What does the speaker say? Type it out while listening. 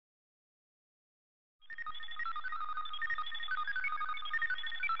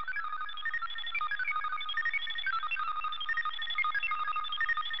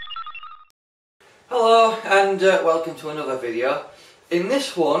Hello and welcome to another video. In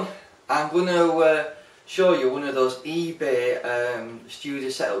this one I'm going to show you one of those eBay studio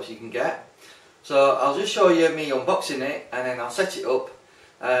setups you can get. So I'll just show you me unboxing it and then I'll set it up.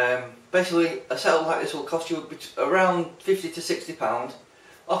 Basically a setup like this will cost you around £50 to £60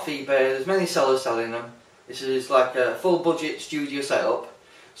 off eBay. There's many sellers selling them. This is like a full budget studio setup.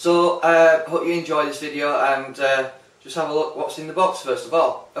 So hope you enjoy this video and just have a look what's in the box first of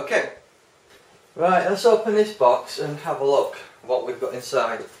all. Okay. Right, let's open this box and have a look what we've got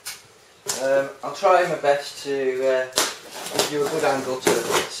inside. I'll try my best to give you a good angle to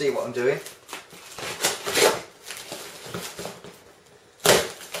see what I'm doing.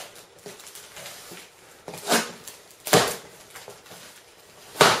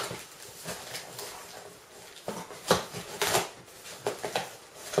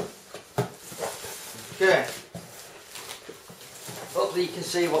 Okay, hopefully you can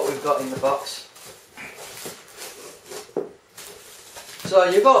see what we've got in the box. So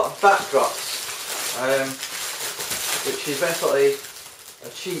you've got backdrops, which is basically a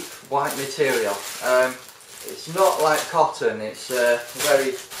cheap white material. It's not like cotton, it's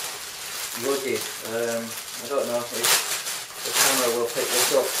very rugged. I don't know if the camera will pick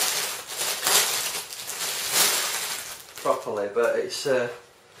this up properly, but it's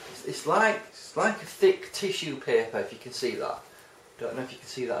like a thick tissue paper, if you can see that. Don't know if you can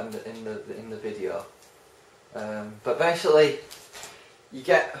see that in the video. But basically you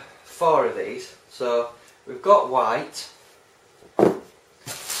get 4 of these. So we've got white, we've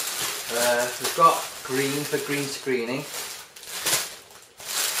got green for green screening,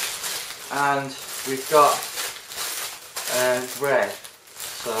 and we've got red.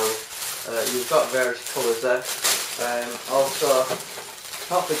 So you've got various colours there. Also,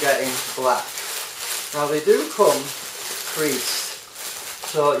 not forgetting black. Now they do come creased,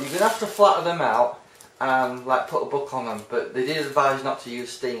 so you're going to have to flatten them out and like put a book on them, but they did advise not to use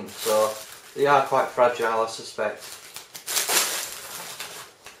steam, so they are quite fragile, I suspect.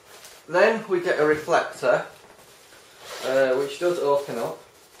 Then we get a reflector, which does open up.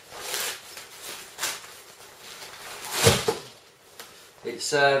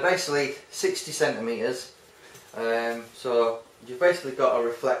 It's basically 60 centimetres, so you've basically got a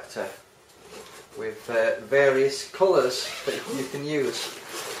reflector with various colours that you can use.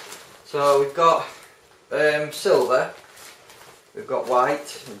 So we've got silver, we've got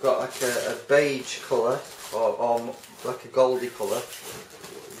white, we've got like a beige colour or like a goldy colour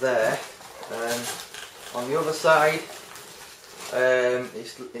there. On the other side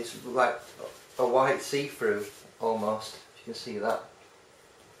it's like a white see-through almost, if you can see that.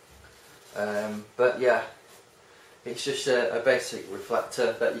 But yeah, it's just a basic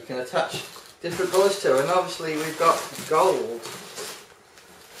reflector that you can attach different colours to, and obviously we've got gold,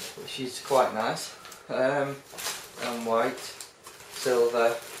 which is quite nice. And white,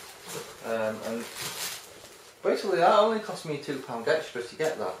 silver, and basically that only cost me £2 extra to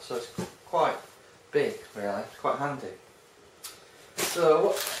get that, so it's quite big really, quite handy.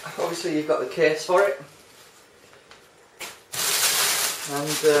 So obviously you've got the case for it,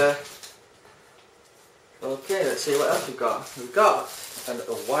 and okay, let's see what else we've got. We've got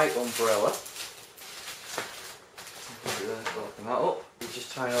a white umbrella. Open that up, you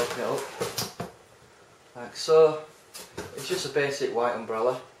just try and open it up. Like so. It's just a basic white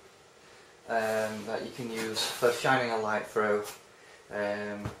umbrella that you can use for shining a light through.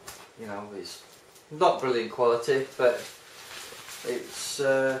 You know, it's not brilliant quality, but it's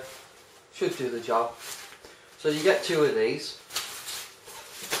should do the job. So you get 2 of these.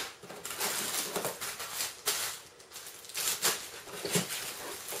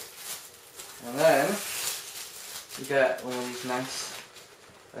 And then you get one of these nice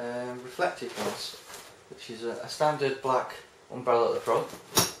reflective ones, which is a standard black umbrella at the front,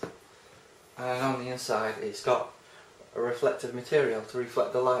 and on the inside it's got a reflective material to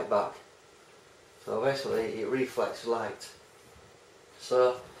reflect the light back. So basically it reflects light.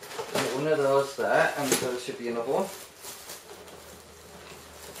 So one of those there, and there should be another one.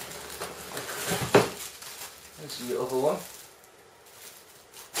 This is the other one.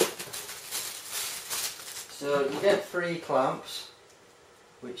 So you get 3 clamps,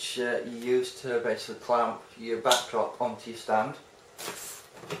 which you use to basically clamp your backdrop onto your stand.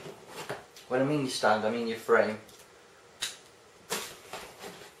 When I mean your stand, I mean your frame.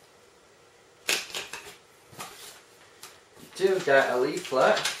 You do get a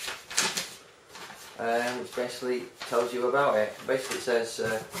leaflet, which basically tells you about it. Basically it says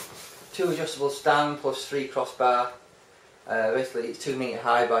 2 adjustable stand plus 3 crossbar. Basically it's 2 metre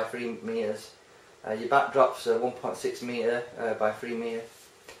high by 3 metres. Your backdrop's 1.6 metre by 3 metre.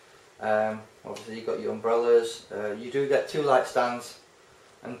 Obviously you've got your umbrellas, you do get 2 light stands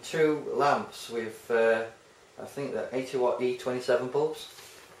and 2 lamps with I think they're 80 watt E27 bulbs.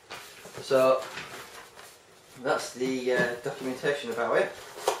 So that's the documentation about it.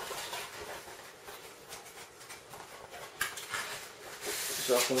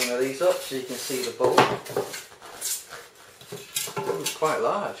 Just open one of these up so you can see the bulb. It's quite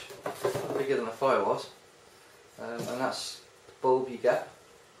large, bigger than I thought it was, and that's the bulb you get,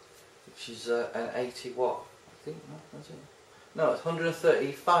 which is an 80 watt, I think. No, is it? No, it's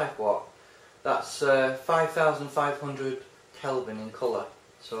 135 watt. That's 5,500 Kelvin in colour,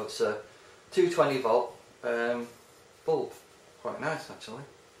 so it's a 220 volt bulb. Quite nice actually.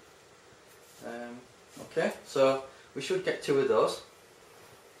 Okay, so we should get 2 of those.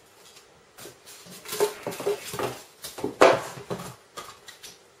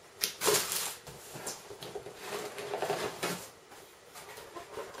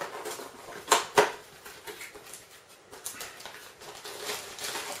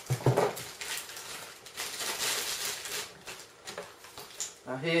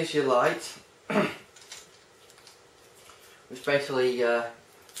 Now here's your light, which basically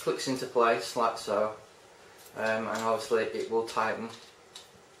clicks into place like so, and obviously it will tighten,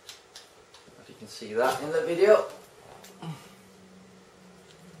 if you can see that in the video.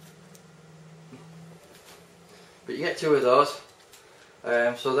 But you get 2 of those,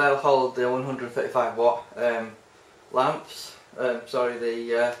 so they'll hold the 135 watt lamps, sorry,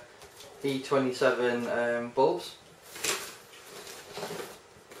 the E27 bulbs.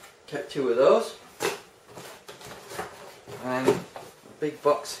 Get 2 of those, and a big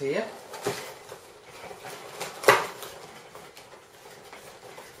box here.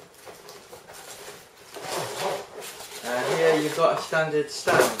 Here you've got a standard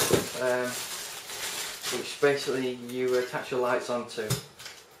stand, which basically you attach your lights onto,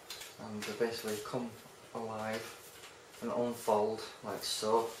 and they basically come alive and unfold like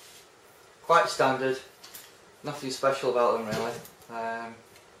so. Quite standard, nothing special about them really.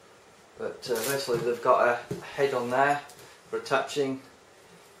 But basically they've got a head on there for attaching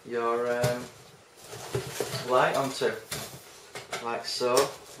your light onto, like so.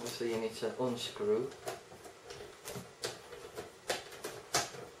 Obviously you need to unscrew.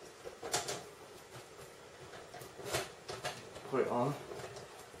 Put it on,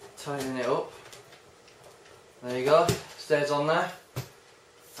 tighten it up. There you go, stays on there.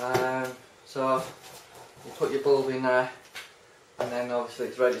 So you put your bulb in there, and then obviously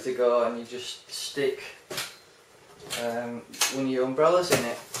it's ready to go, and you just stick one of your umbrellas in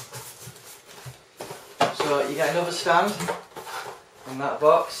it. So you get another stand in that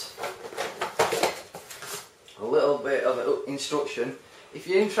box, a little bit of instruction. If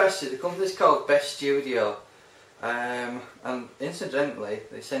you're interested, the company's called Best Studio, and incidentally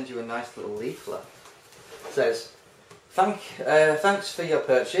they send you a nice little leaflet. It says, thanks for your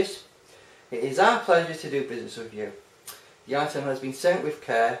purchase. It is our pleasure to do business with you. The item has been sent with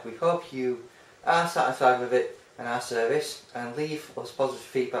care. We hope you are satisfied with it and our service, and leave us positive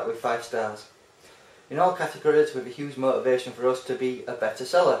feedback with 5 stars. In all categories, with a huge motivation for us to be a better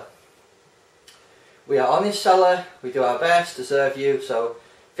seller. We are honest seller, we do our best to serve you, so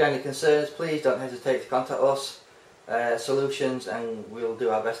if you have any concerns, please don't hesitate to contact us, Solutions, and we'll do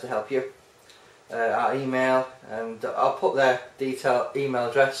our best to help you. Our email, and I'll put their detailed email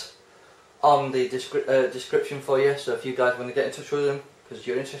address on the description for you, so if you guys want to get in touch with them because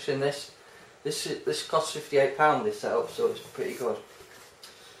you're interested in this costs £58 this setup, so it's pretty good.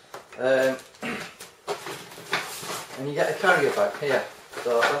 And you get a carrier bag here,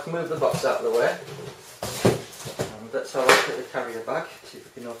 so let's move the box out of the way, and let's have a look at the carrier bag, see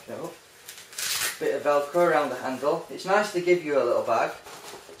if we can open it up. Bit of velcro around the handle. It's nice to give you a little bag,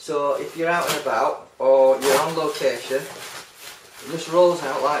 so if you're out and about or you're on location, it just rolls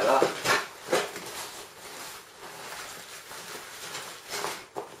out like that.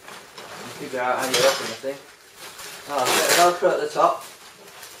 Figure out how you open the thing. Oh, a bit of velcro at the top.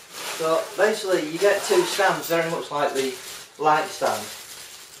 So basically you get 2 stands, very much like the light stand,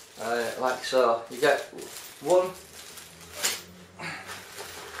 like so. You get one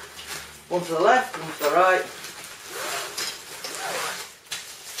to the left, one to the right,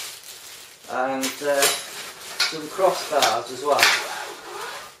 and some crossbars as well.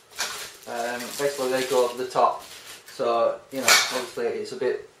 Basically they go over the top, so you know, obviously it's a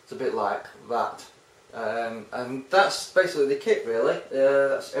bit like that. And that's basically the kit really.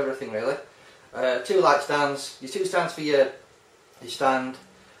 That's everything really. 2 light stands, your 2 stands for your stand,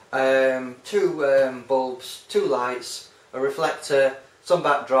 2 bulbs, 2 lights, a reflector, some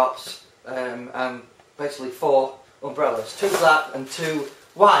backdrops, and basically 4 umbrellas, 2 black and 2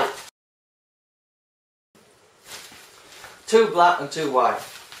 white. 2 black and 2 white.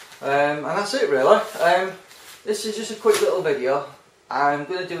 And that's it really. This is just a quick little video. I'm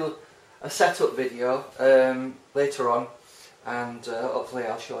going to do a setup video later on, and hopefully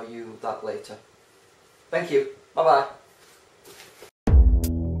I'll show you that later. Thank you. Bye bye.